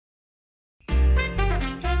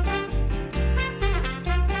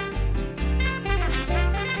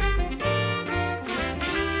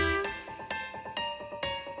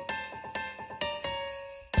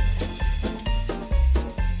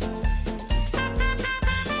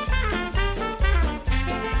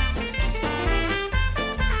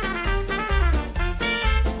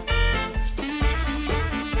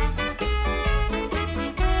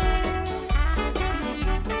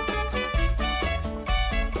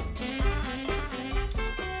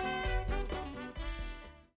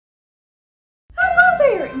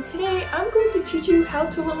and today I'm going to teach you how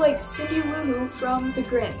to look like Cindy Lou Who from the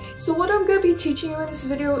Grinch. So what I'm going to be teaching you in this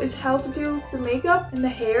video is how to do the makeup and the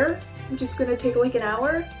hair, which is going to take like an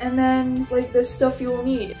hour, and then like the stuff you will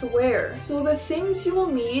need to wear. So the things you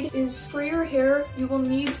will need is, for your hair, you will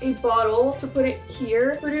need a bottle to put it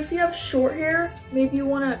here. But if you have short hair, maybe you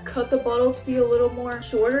want to cut the bottle to be a little more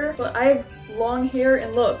shorter. But I have long hair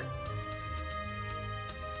and look.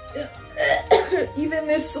 Even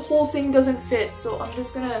this whole thing doesn't fit, so I'm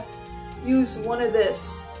just gonna use one of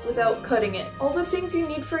this without cutting it. All the things you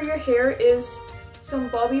need for your hair is some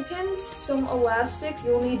bobby pins, some elastics,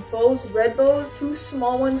 you'll need bows, red bows, 2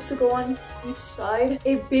 small ones to go on each side,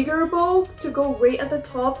 a bigger bow to go right at the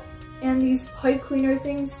top, and these pipe cleaner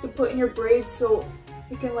things to put in your braids so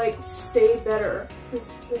it can like stay better,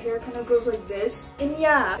 because the hair kind of goes like this. And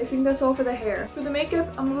yeah, I think that's all for the hair. For the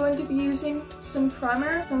makeup, I'm going to be using some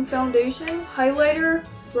primer, some foundation, highlighter,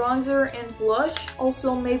 bronzer, and blush.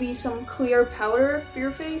 Also maybe some clear powder for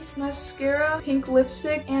your face, mascara, pink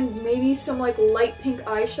lipstick, and maybe some like light pink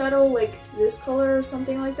eyeshadow like this color or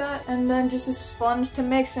something like that. And then just a sponge to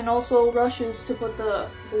mix, and also brushes to put the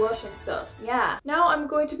blush and stuff. Yeah. Now I'm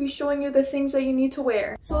going to be showing you the things that you need to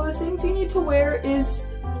wear. So the things you need to wear is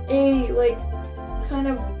a like kind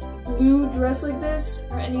of blue dress like this,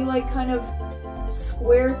 or any like kind of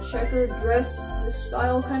square checkered dress, this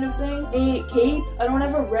style kind of thing. A cape. I don't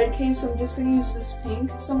have a red cape, so I'm just gonna use this pink.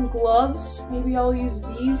 Some gloves. Maybe I'll use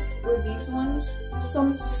these or these ones.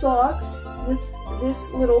 Some socks with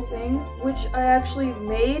this little thing, which I actually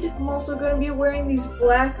made. I'm also gonna be wearing these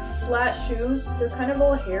black flat shoes. They're kind of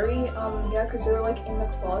all hairy, yeah, because they're like in the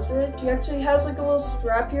closet. She actually has like a little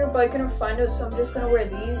strap here, but I couldn't find it, so I'm just gonna wear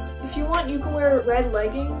these. If you want, you can wear red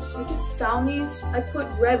leggings. I just found these. I put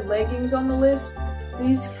red leggings on the list.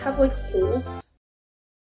 These have like holes.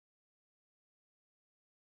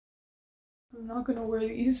 I'm not gonna wear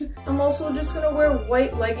these. I'm also just gonna wear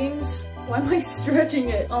white leggings. Why am I stretching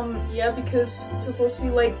it? Yeah, because it's supposed to be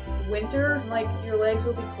like winter, and like your legs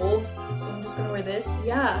will be cold, so I'm just gonna wear this.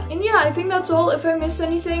 Yeah. And yeah, I think that's all. If I miss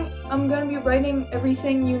anything, I'm gonna be writing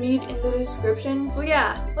everything you need in the description. So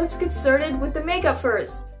yeah, let's get started with the makeup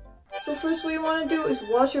first. So first what you want to do is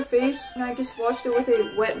wash your face, and I just washed it with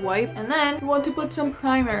a wet wipe. And then you want to put some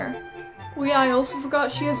primer. Oh yeah, I also forgot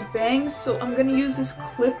she has bangs, so I'm gonna use this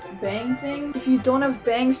clip bang thing. If you don't have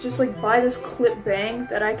bangs, just like buy this clip bang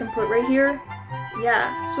that I can put right here.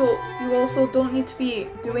 Yeah, so you also don't need to be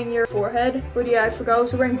doing your forehead. But yeah, I forgot I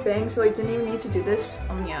was wearing bangs, so I didn't even need to do this.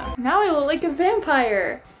 Yeah. Now I look like a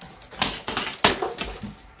vampire.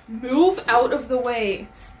 Move out of the way.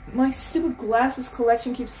 My stupid glasses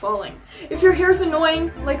collection keeps falling. If your hair's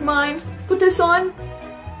annoying, like mine, put this on.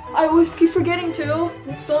 I always keep forgetting to.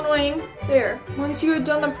 It's so annoying. There. Once you're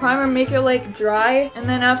done the primer, make it like dry. And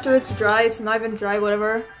then after it's dry, it's not even dry,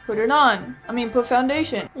 whatever, put it on. I mean, put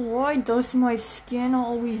foundation. Why does my skin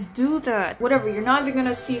always do that? Whatever, you're not even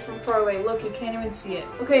gonna see from far away. Look, you can't even see it.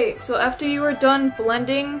 Okay, so after you are done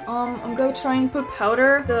blending, I'm gonna try and put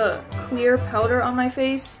powder, the clear powder on my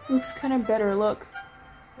face. Looks kind of better, look.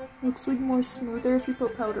 Looks like more smoother if you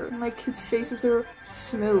put powder. And like kids' faces are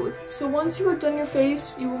smooth. So once you are done your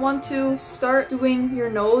face, you want to start doing your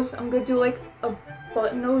nose. I'm gonna do like a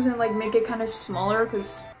button nose and like make it kind of smaller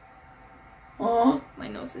because my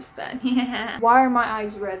nose is fat. Yeah. Why are my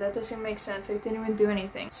eyes red? That doesn't make sense. I didn't even do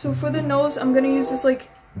anything. So for the nose, I'm gonna use this like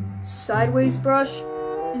sideways brush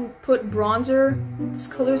and put bronzer. This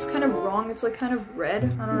color is kind of wrong. It's like kind of red.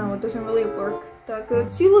 I don't know. It doesn't really work that good.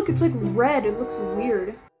 See, look, it's like red. It looks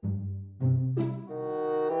weird.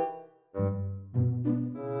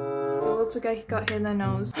 It looks like I got hit in the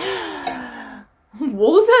nose.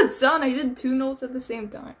 What was that sound? I did 2 notes at the same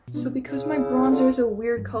time. So because my bronzer is a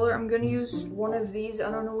weird color, I'm gonna use one of these.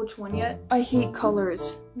 I don't know which one yet. I hate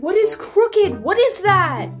colors. What is crooked? What is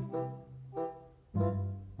that?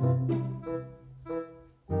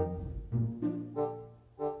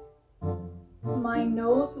 My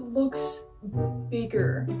nose looks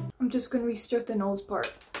bigger. I'm just gonna restart the nose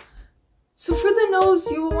part. So for the nose,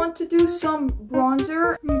 you will want to do some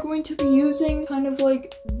bronzer. I'm going to be using kind of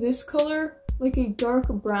like this color, like a dark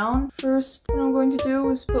brown. First, what I'm going to do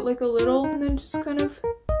is put like a little, and then just kind of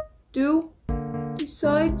do the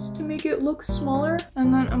sides to make it look smaller.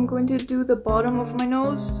 And then I'm going to do the bottom of my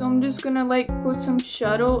nose. So I'm just gonna like put some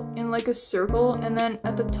shadow in like a circle, and then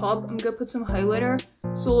at the top, I'm gonna put some highlighter.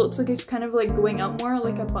 So it looks like it's kind of like going out more,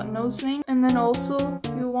 like a button nose thing. And then also,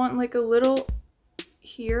 you want like a little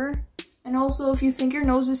here. And also, if you think your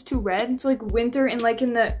nose is too red, it's like winter and like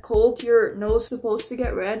in the cold, your nose is supposed to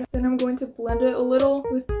get red. Then I'm going to blend it a little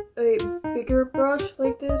with a bigger brush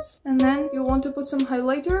like this. And then you'll want to put some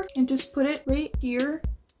highlighter and just put it right here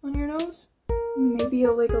on your nose. Maybe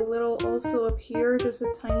like a little also up here, just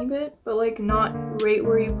a tiny bit, but like not right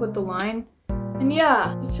where you put the line. And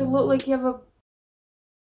yeah, it should look like you have a...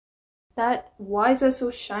 Why is that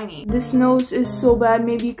so shiny? This nose is so bad,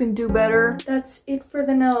 maybe you can do better. That's it for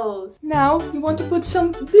the nose. Now, you want to put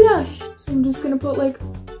some blush. So I'm just gonna put like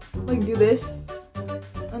do this.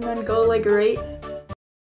 And then go like right.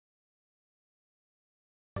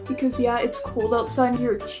 Because yeah, it's cold outside and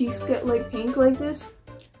your cheeks get like pink like this.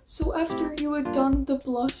 So after you had done the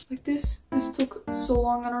blush like this took so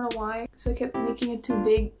long, I don't know why, because I kept making it too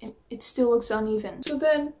big and it still looks uneven. So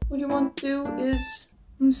then what you want to do is,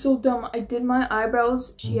 I'm so dumb, I did my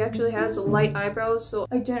eyebrows. She actually has light eyebrows, so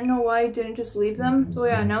I didn't know why I didn't just leave them. So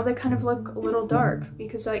yeah, now they kind of look a little dark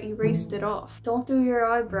because I erased it off. Don't do your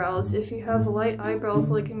eyebrows if you have light eyebrows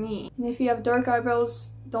like me. And if you have dark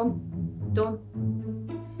eyebrows,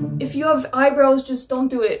 if you have eyebrows, just don't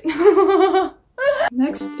do it.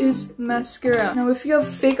 Next is mascara. Now if you have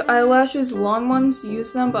fake eyelashes, long ones,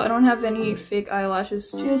 use them, but I don't have any fake eyelashes.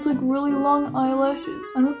 She has like really long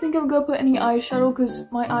eyelashes. I don't think I'm gonna put any eyeshadow because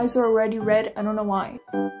my eyes are already red. I don't know why.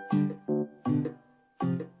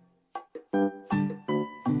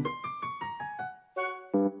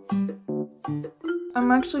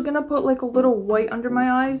 I'm actually gonna put like a little white under my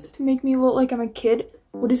eyes to make me look like I'm a kid.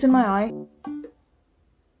 What is in my eye?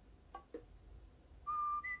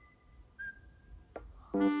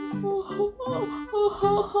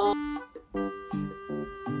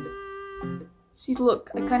 See, look,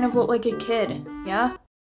 I kind of look like a kid, yeah?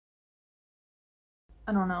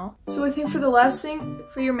 I don't know. So I think for the last thing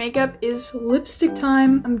for your makeup is lipstick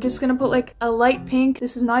time. I'm just gonna put like a light pink.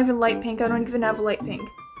 This is not even light pink. I don't even have a light pink.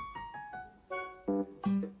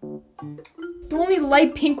 The only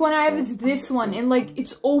light pink one I have is this one, and like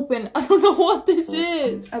it's open. I don't know what this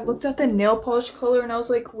is. I looked at the nail polish color and I was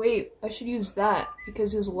like, wait, I should use that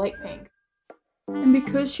because it's light pink. And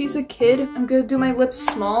because she's a kid, I'm gonna do my lips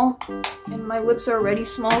small, and my lips are already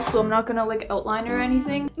small, so I'm not gonna like outline or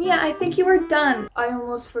anything. Yeah, I think you are done. I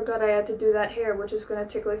almost forgot I had to do that hair, which is gonna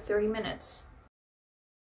take like 30 minutes.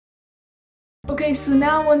 Okay, so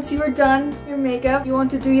now once you are done your makeup, you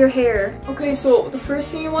want to do your hair. Okay, so the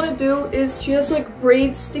first thing you want to do is she has like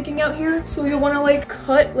braids sticking out here. So you want to like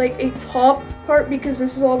cut like a top part because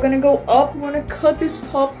this is all gonna go up. You want to cut this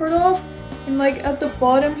top part off, and like at the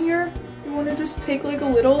bottom here, you want to just take like a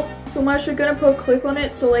little. So I'm actually gonna put a clip on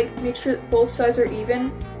it, so like make sure both sides are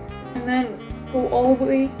even. And then go all the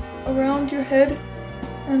way around your head.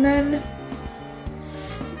 And then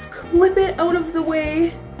just clip it out of the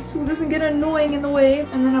way, so it doesn't get annoying in the way.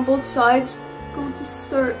 And then on both sides, go to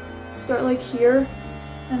start like here,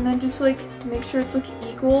 and then just like make sure it's like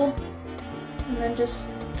equal, and then just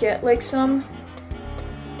get like some,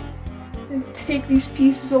 and take these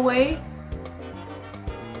pieces away,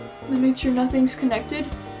 and then make sure nothing's connected,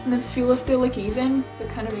 and then feel if they're like even, they're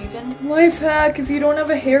kind of even. Life hack, if you don't have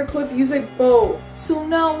a hair clip, use a bow. So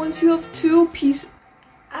now once you have two pieces,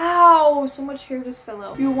 ow, so much hair just fell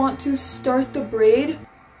out. You want to start the braid.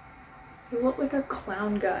 You look like a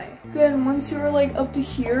clown guy. Then once you're like up to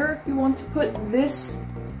here, you want to put this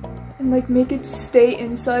and like make it stay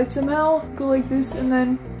inside somehow. Go like this and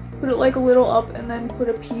then put it like a little up and then put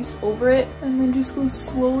a piece over it. And then just go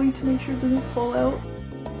slowly to make sure it doesn't fall out.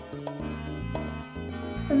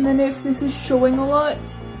 And then if this is showing a lot,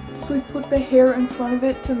 just like put the hair in front of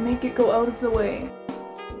it to make it go out of the way.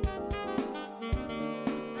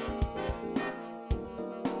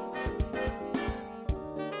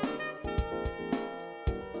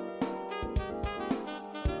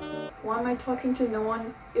 Why am I talking to no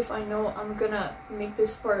one if I know I'm gonna make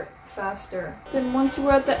this part faster? Then once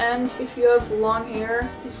we're at the end, if you have long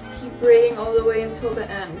hair, just keep braiding all the way until the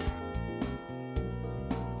end.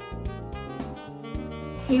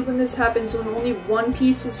 I hate when this happens, when only one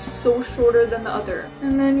piece is so shorter than the other.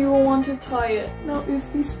 And then you will want to tie it. Now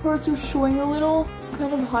if these parts are showing a little, just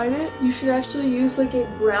kind of hide it. You should actually use like a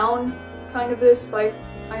brown kind of this, but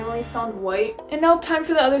I only found white. And now time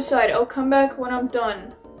for the other side. I'll come back when I'm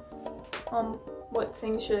done. What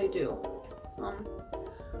thing should I do?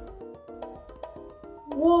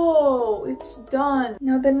 Whoa, it's done.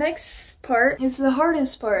 Now the next part is the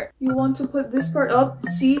hardest part. You want to put this part up.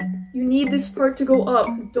 See, you need this part to go up.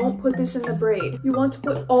 Don't put this in the braid. You want to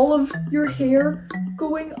put all of your hair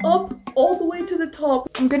going up all the way to the top.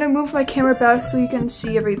 I'm gonna move my camera back so you can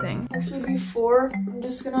see everything. Actually, before, I'm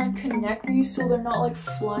just gonna connect these so they're not like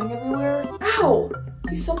flying everywhere. Ow!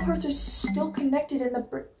 See, some parts are still connected in the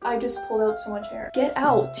braid. I just pulled out so much hair. Get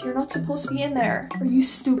out! You're not supposed to be in there. Are you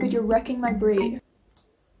stupid? You're wrecking my braid.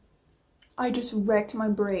 I just wrecked my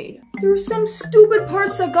braid. There's some stupid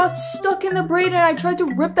parts that got stuck in the braid and I tried to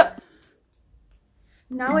rip the...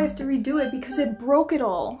 Now I have to redo it because it broke it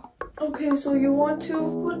all. Okay, so you want to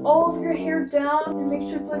put all of your hair down and make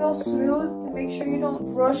sure it's like all smooth and make sure you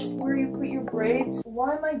don't brush where you put your braids.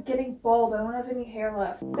 Why am I getting bald? I don't have any hair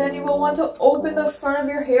left. Then you will want to open the front of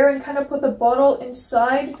your hair and kind of put the bottle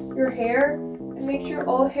inside your hair and make sure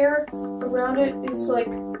all hair around it is like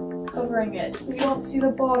covering it so you don't see the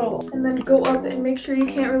bottle. And then go up and make sure you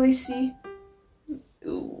can't really see.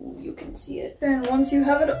 Ooh, you can see it. Then once you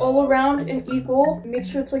have it all around and equal, make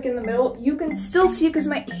sure it's like in the middle. You can still see it because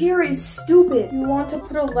my hair is stupid. You want to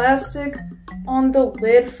put elastic on the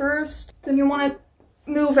lid first. Then you want to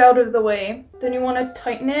move out of the way. Then you want to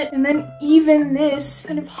tighten it. And then even this,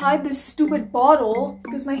 kind of hide this stupid bottle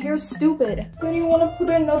because my hair's stupid. Then you want to put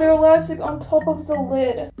another elastic on top of the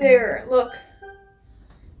lid. There, look.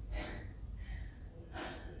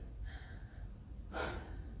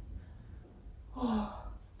 Oh,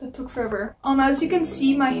 that took forever. As you can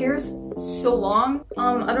see, my hair is so long.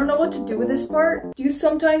 I don't know what to do with this part. Do you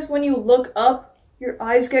sometimes when you look up, your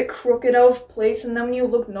eyes get crooked out of place, and then when you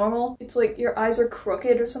look normal, it's like your eyes are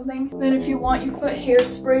crooked or something? Then if you want, you put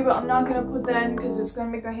hairspray, but I'm not gonna put that in because it's gonna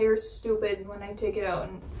make my hair stupid when I take it out.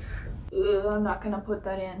 And I'm not gonna put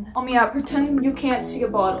that in. Yeah, pretend you can't see a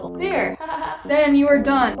bottle. There! Then you are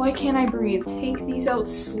done. Why can't I breathe? Take these out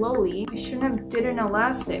slowly. I shouldn't have did an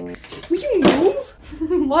elastic. Will you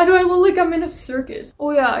move? Why do I look like I'm in a circus?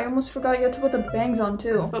 Oh yeah, I almost forgot you have to put the bangs on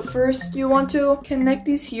too. But first, you want to connect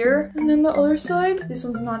these here, and then the other side. This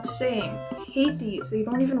one's not staying. I hate these. They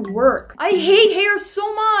don't even work. I hate hair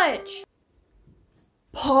so much!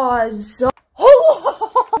 Pause.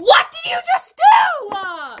 Oh! What did you just do?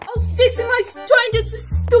 I was fixing my trying to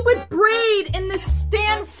stupid braid and the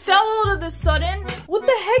stand fell all of a sudden. What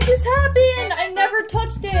the heck just happened? I never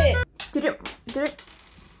touched it. Did it?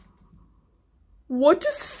 What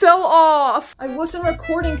just fell off? I wasn't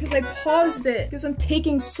recording because I paused it because I'm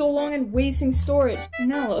taking so long and wasting storage. And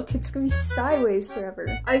now look, it's gonna be sideways forever.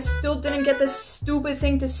 I still didn't get this stupid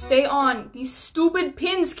thing to stay on. These stupid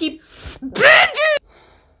pins keep bending.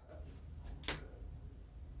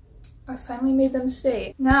 I finally made them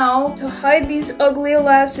stay. Now, to hide these ugly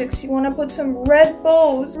elastics, you want to put some red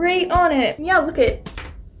bows right on it. Yeah, look it.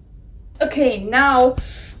 Okay, now,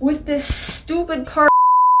 with this stupid part,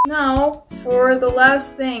 now, for the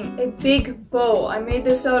last thing, a big bow. I made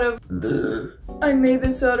this out of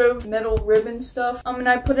metal ribbon stuff. And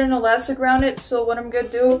I put an elastic around it, so what I'm gonna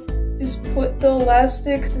do is put the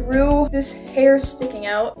elastic through this hair sticking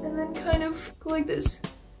out, and then kind of go like this.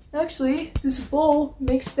 Actually, this bowl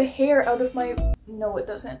makes the hair out of my... No, it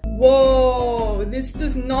doesn't. Whoa, this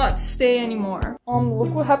does not stay anymore.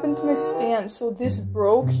 Look what happened to my stand. So this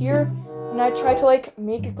broke here, and I tried to like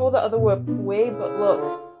make it go the other way, but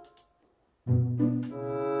look.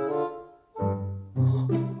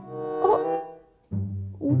 Oh,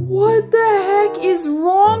 what the heck is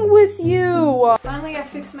wrong with you? Finally, I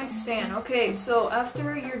fixed my stand. Okay, so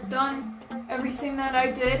after you're done everything that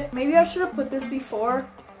I did, maybe I should have put this before.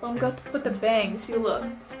 I'm going to put the bangs. See, look.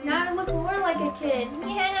 Now I look more like a kid.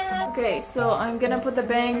 Yeah. Okay, so I'm gonna put the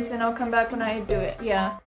bangs and I'll come back when I do it.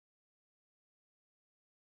 Yeah.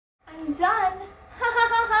 I'm done.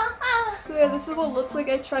 So yeah, this is what it looks like.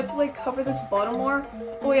 I tried to like cover this bottom more.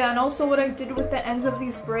 Oh yeah, and also what I did with the ends of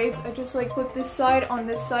these braids, I just like put this side on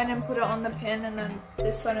this side and put it on the pin, and then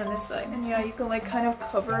this side on this side. And yeah, you can like kind of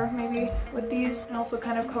cover maybe with these, and also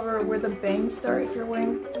kind of cover where the bangs start if you're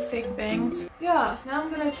wearing fake bangs. Yeah, now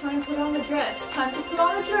I'm gonna try and put on the dress. Time to put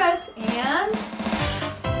on the dress, and...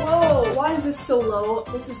 Whoa, why is this so low?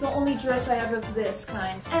 This is the only dress I have of this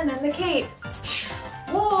kind. And then the cape.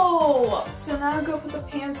 Whoa! So now I'm gonna put the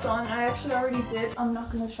pants on. I actually already did. I'm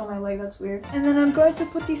not gonna show my leg, that's weird. And then I'm going to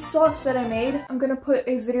put these socks that I made. I'm gonna put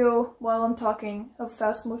a video while I'm talking of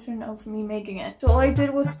fast motion of me making it. So all I did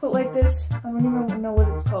was put like this, I don't even know what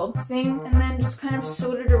it's called, thing, and then just kind of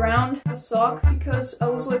sewed it around the sock because I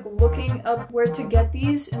was like looking up where to get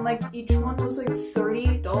these, and like each one was like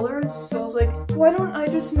 $30. So I was like, why don't I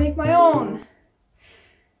just make my own?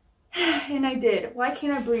 And I did. Why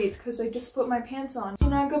can't I breathe? Because I just put my pants on. So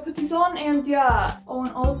now I'm gonna put these on, and yeah. Oh,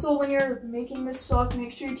 and also when you're making this sock,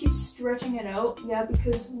 make sure you keep stretching it out. Yeah,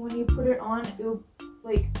 because when you put it on,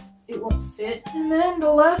 it won't fit. And then the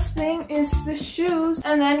last thing is the shoes,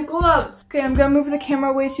 and then gloves. Okay, I'm gonna move the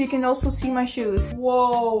camera away so you can also see my shoes.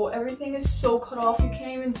 Whoa, everything is so cut off, you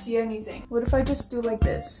can't even see anything. What if I just do like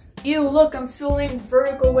this? Ew, look, I'm filming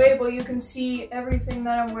vertical way, but you can see everything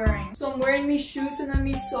that I'm wearing. So I'm wearing these shoes and then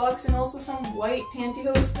these socks and also some white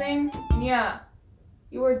pantyhose thing. Yeah.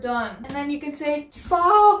 you are done. And then you can say,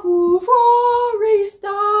 Fahu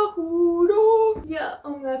Forestahudo. Yeah,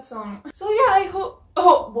 that song. So yeah, I hope,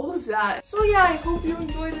 oh, what was that? So yeah, I hope you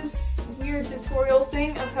enjoy this weird tutorial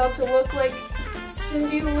thing of how to look like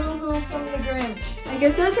Cindy the Little Who from the Grinch. I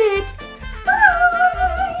guess that's it.